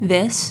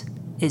This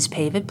is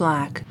Pave It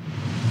Black.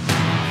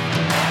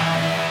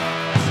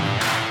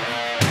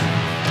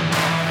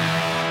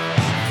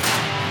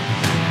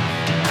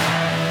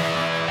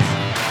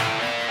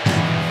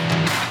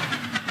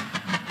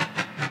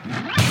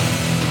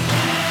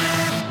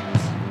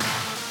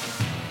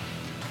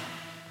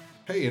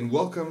 Hey, and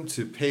welcome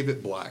to Pave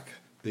It Black,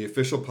 the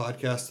official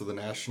podcast of the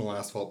National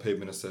Asphalt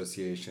Pavement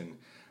Association.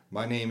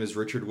 My name is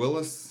Richard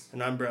Willis.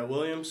 And I'm Brett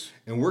Williams.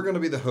 And we're going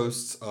to be the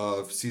hosts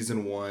of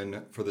Season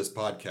 1 for this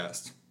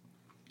podcast.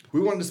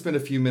 We wanted to spend a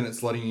few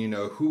minutes letting you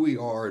know who we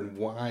are and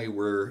why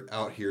we're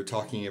out here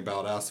talking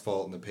about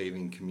asphalt in the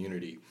paving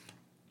community.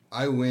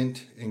 I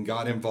went and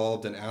got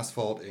involved in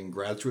asphalt in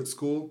graduate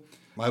school.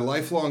 My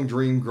lifelong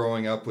dream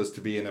growing up was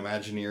to be an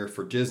Imagineer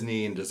for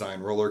Disney and design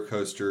roller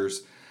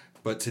coasters.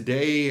 But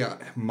today,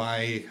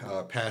 my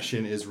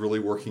passion is really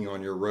working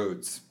on your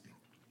roads.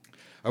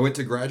 I went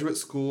to graduate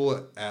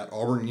school at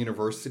Auburn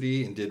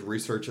University and did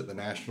research at the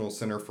National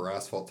Center for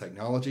Asphalt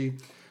Technology.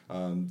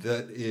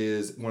 That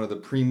is one of the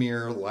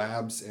premier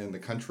labs in the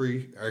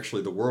country,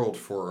 actually the world,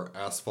 for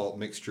asphalt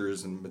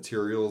mixtures and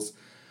materials.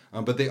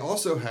 But they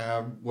also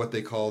have what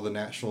they call the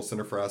National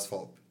Center for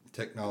Asphalt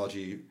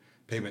Technology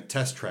Pavement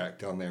Test Track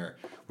down there,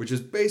 which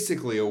is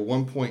basically a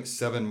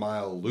 1.7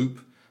 mile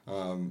loop.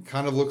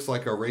 Kind of looks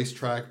like a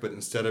racetrack, but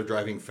instead of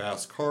driving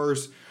fast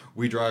cars,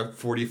 we drive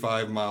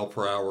 45 mile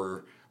per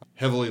hour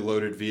heavily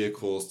loaded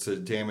vehicles to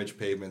damage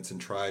pavements and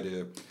try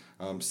to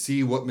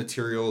see what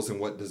materials and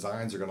what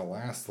designs are going to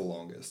last the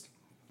longest.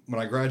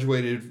 When I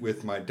graduated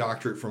with my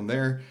doctorate from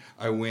there,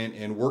 I went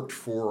and worked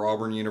for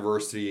Auburn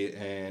University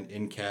and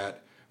NCAT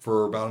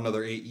for about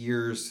another 8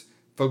 years,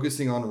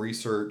 focusing on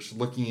research,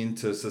 looking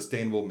into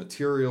sustainable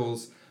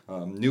materials,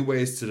 new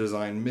ways to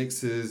design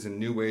mixes, and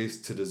new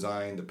ways to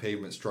design the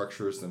pavement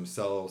structures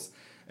themselves.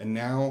 And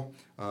now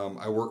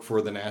I work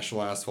for the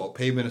National Asphalt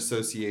Pavement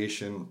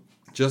Association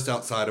just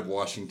outside of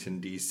Washington,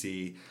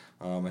 D.C.,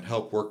 and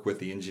help work with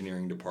the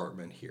engineering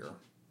department here.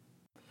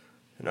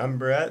 And I'm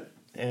Brett,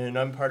 and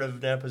I'm part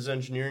of NAPA's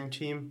engineering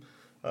team.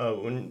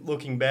 When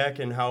looking back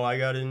and how I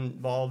got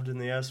involved in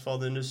the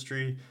asphalt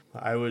industry,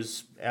 I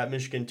was at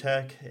Michigan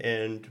Tech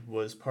and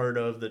was part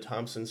of the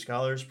Thompson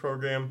Scholars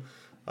Program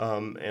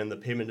and the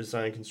Pavement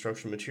Design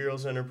Construction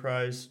Materials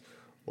Enterprise.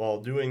 While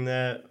doing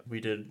that,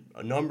 we did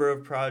a number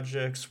of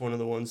projects. One of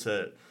the ones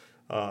that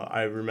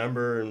I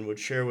remember and would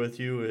share with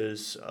you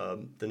is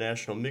the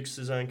National Mix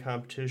Design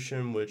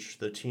Competition, which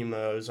the team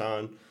that I was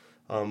on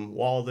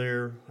while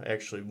there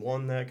actually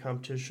won that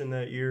competition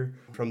that year.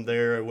 From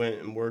there, I went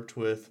and worked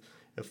with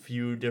a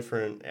few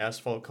different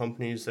asphalt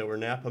companies that were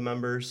NAPA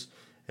members,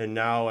 and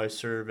now I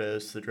serve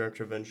as the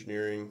Director of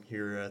Engineering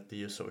here at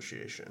the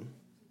association.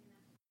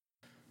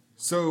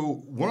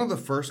 So one of the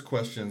first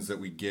questions that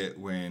we get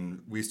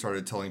when we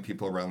started telling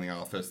people around the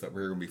office that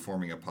we were going to be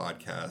forming a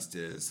podcast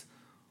is,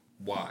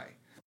 why?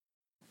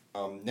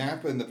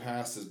 NAPA in the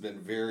past has been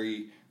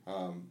very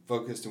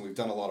focused, and we've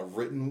done a lot of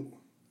written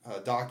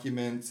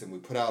documents, and we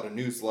put out a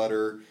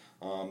newsletter,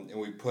 and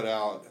we put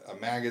out a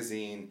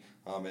magazine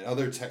and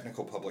other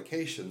technical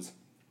publications.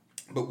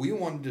 But we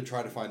wanted to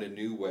try to find a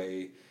new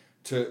way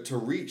to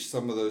reach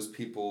some of those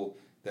people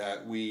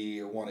that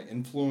we want to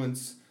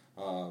influence,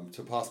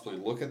 to possibly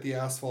look at the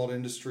asphalt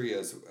industry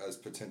as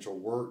potential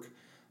work,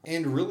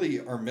 and really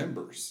our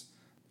members.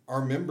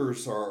 Our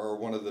members are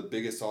one of the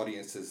biggest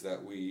audiences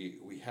that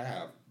we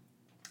have.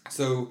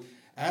 So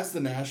as the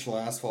National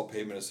Asphalt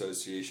Pavement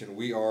Association,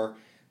 we are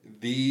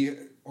the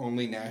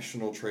only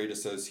national trade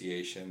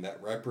association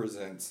that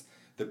represents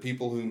the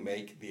people who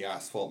make the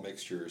asphalt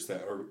mixtures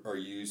that are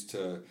used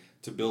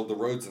to build the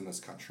roads in this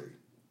country.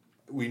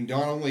 We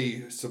not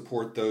only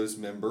support those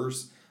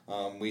members,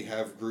 we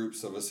have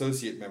groups of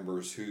associate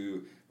members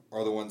who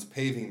are the ones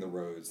paving the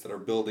roads, that are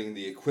building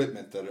the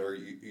equipment that are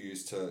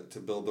used to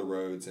build the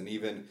roads, and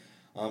even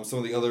some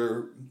of the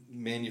other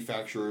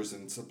manufacturers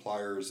and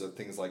suppliers of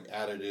things like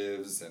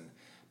additives and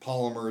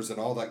polymers and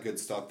all that good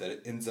stuff that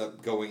ends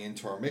up going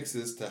into our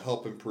mixes to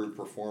help improve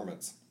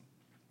performance.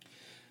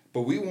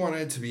 But we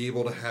wanted to be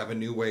able to have a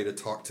new way to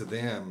talk to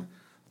them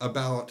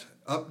about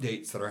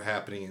updates that are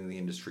happening in the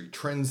industry,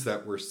 trends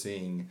that we're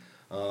seeing,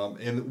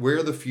 and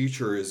where the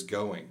future is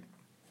going.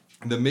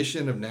 The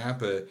mission of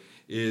NAPA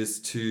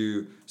is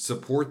to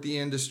support the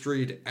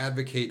industry, to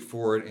advocate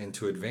for it, and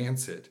to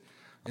advance it.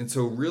 And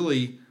so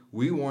really,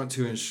 we want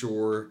to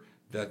ensure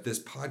that this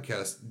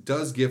podcast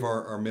does give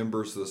our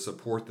members the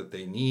support that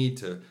they need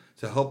to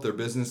help their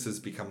businesses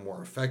become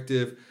more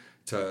effective,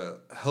 to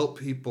help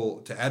people,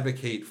 to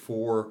advocate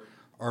for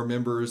our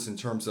members in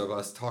terms of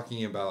us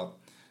talking about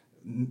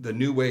the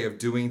new way of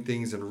doing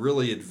things and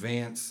really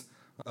advance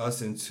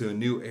us into a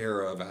new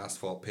era of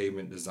asphalt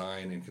pavement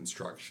design and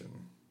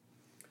construction.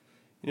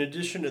 In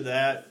addition to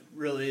that,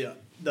 really,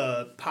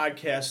 the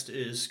podcast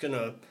is going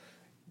to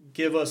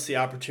give us the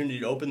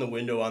opportunity to open the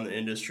window on the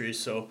industry.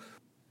 So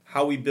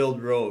how we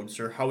build roads,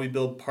 or how we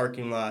build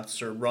parking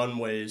lots or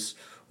runways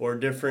or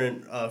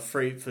different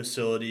freight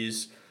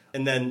facilities,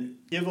 and then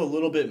give a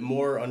little bit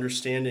more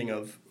understanding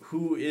of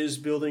who is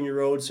building your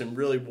roads and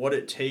really what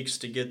it takes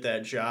to get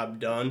that job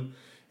done,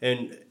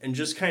 and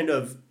just kind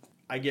of,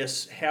 I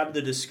guess, have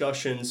the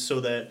discussions so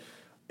that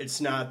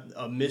it's not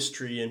a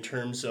mystery in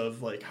terms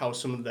of like how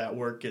some of that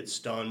work gets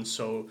done.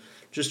 So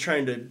just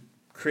trying to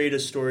create a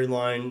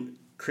storyline,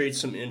 create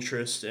some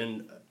interest,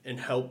 and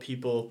help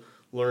people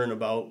learn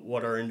about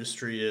what our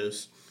industry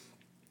is.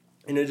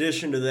 In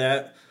addition to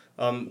that,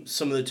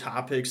 some of the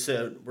topics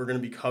that we're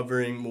going to be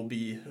covering will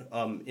be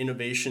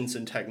innovations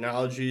and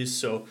technologies.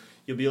 So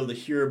you'll be able to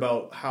hear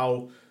about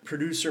how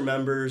producer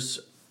members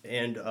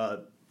and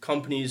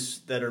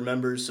companies that are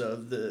members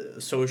of the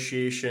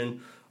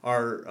association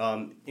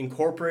are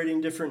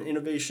incorporating different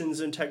innovations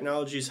and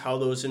technologies, how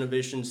those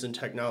innovations and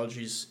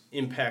technologies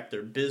impact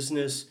their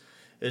business,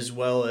 as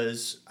well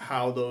as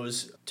how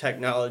those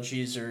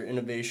technologies or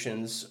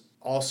innovations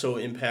also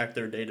impact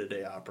their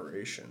day-to-day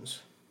operations.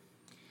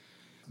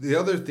 The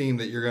other theme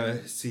that you're going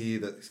to see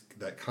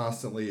that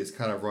constantly is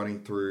kind of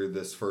running through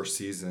this first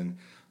season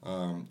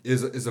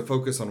is a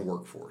focus on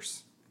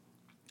workforce.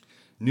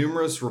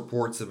 Numerous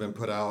reports have been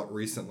put out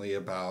recently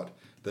about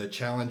the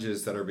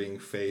challenges that are being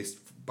faced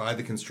by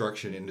the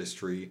construction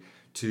industry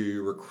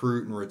to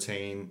recruit and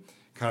retain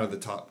kind of the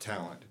top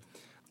talent.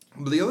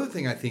 But the other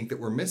thing I think that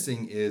we're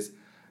missing is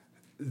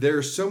there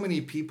are so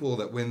many people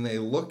that when they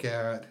look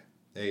at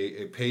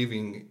a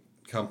paving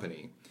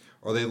company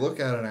or they look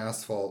at an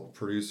asphalt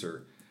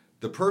producer,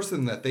 the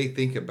person that they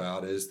think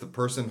about is the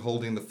person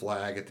holding the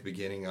flag at the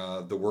beginning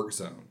of the work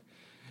zone.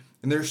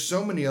 And there's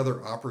so many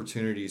other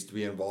opportunities to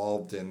be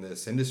involved in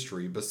this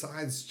industry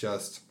besides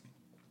just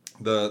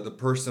the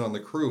person on the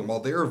crew. And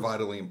while they're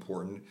vitally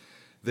important,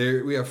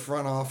 we have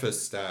front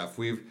office staff,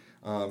 we've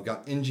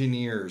got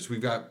engineers,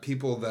 we've got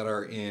people that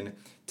are in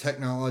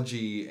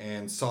technology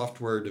and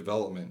software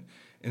development.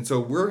 And so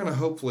we're going to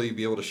hopefully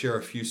be able to share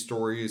a few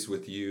stories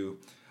with you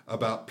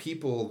about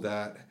people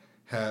that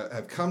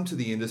have come to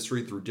the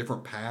industry through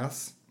different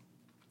paths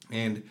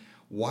and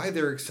why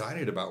they're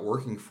excited about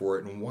working for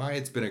it and why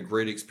it's been a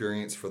great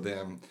experience for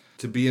them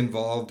to be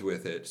involved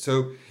with it.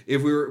 So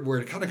if we were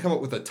to kind of come up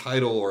with a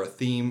title or a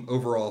theme,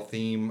 overall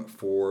theme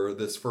for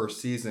this first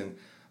season,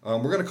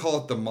 we're going to call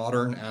it the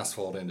modern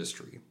asphalt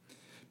industry,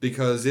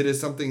 because it is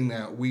something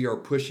that we are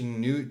pushing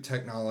new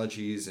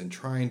technologies and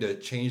trying to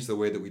change the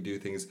way that we do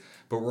things,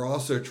 but we're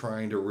also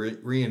trying to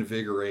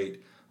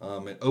reinvigorate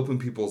and open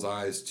people's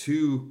eyes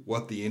to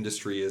what the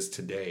industry is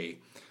today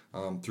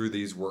through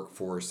these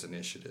workforce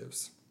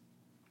initiatives.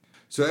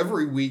 So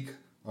every week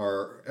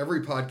or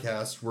every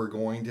podcast, we're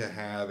going to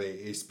have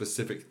a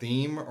specific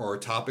theme or a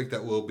topic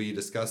that we'll be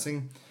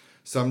discussing.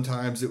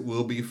 Sometimes it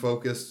will be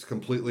focused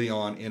completely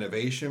on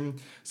innovation.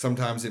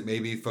 Sometimes it may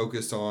be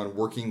focused on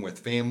working with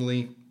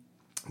family.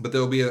 But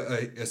there'll be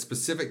a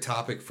specific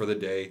topic for the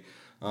day.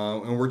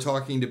 And we're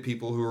talking to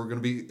people who are going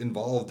to be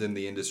involved in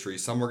the industry.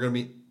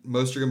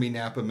 Most are going to be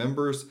NAPA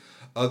members.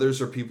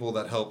 Others are people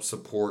that help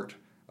support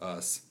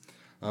us.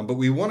 But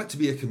we want it to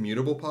be a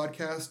commutable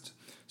podcast.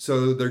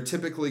 So they're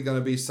typically going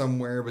to be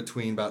somewhere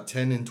between about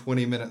 10 and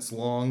 20 minutes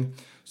long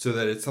so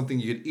that it's something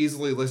you could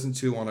easily listen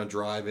to on a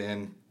drive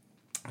in.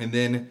 And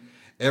then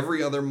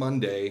every other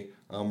Monday,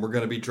 we're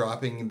going to be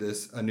dropping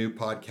a new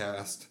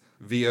podcast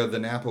via the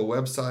NAPA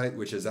website,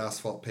 which is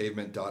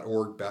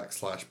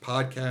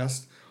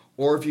asphaltpavement.org/podcast.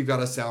 Or if you've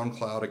got a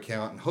SoundCloud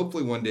account, and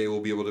hopefully one day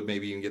we'll be able to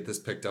maybe even get this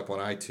picked up on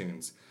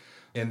iTunes.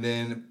 And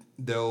then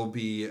there'll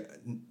be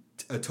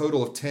a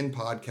total of 10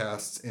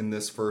 podcasts in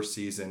this first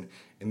season,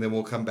 and then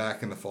we'll come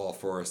back in the fall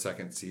for a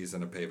second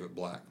season of Pave It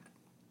Black.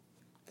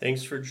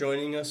 Thanks for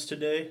joining us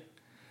today.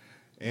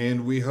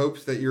 And we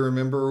hope that you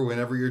remember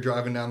whenever you're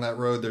driving down that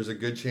road, there's a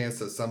good chance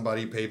that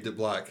somebody paved it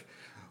black.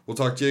 We'll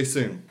talk to you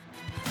soon.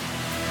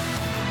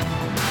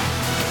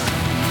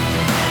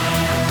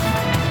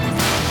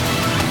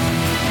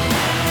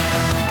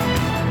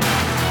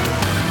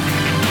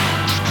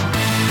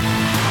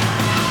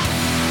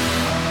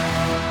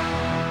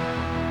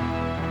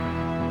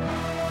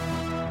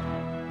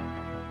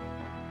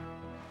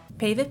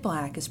 Pave It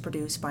Black is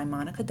produced by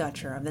Monica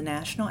Dutcher of the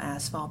National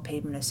Asphalt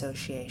Pavement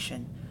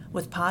Association,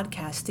 with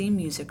podcast theme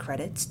music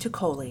credits to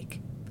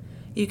Coleak.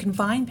 You can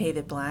find Pave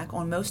It Black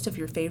on most of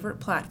your favorite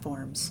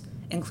platforms,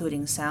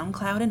 including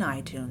SoundCloud and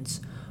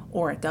iTunes,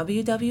 or at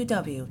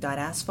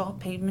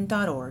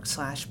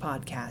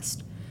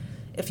www.asphaltpavement.org/podcast.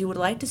 If you would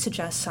like to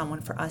suggest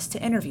someone for us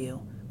to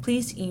interview,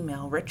 please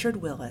email Richard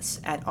Willis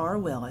at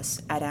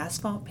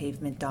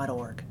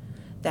rwillis@asphaltpavement.org.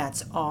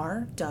 That's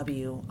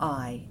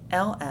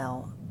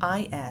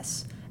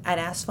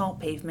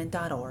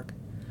RWILLIS@asphaltpavement.org.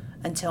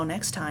 Until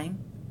next time,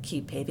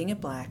 keep paving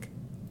it black.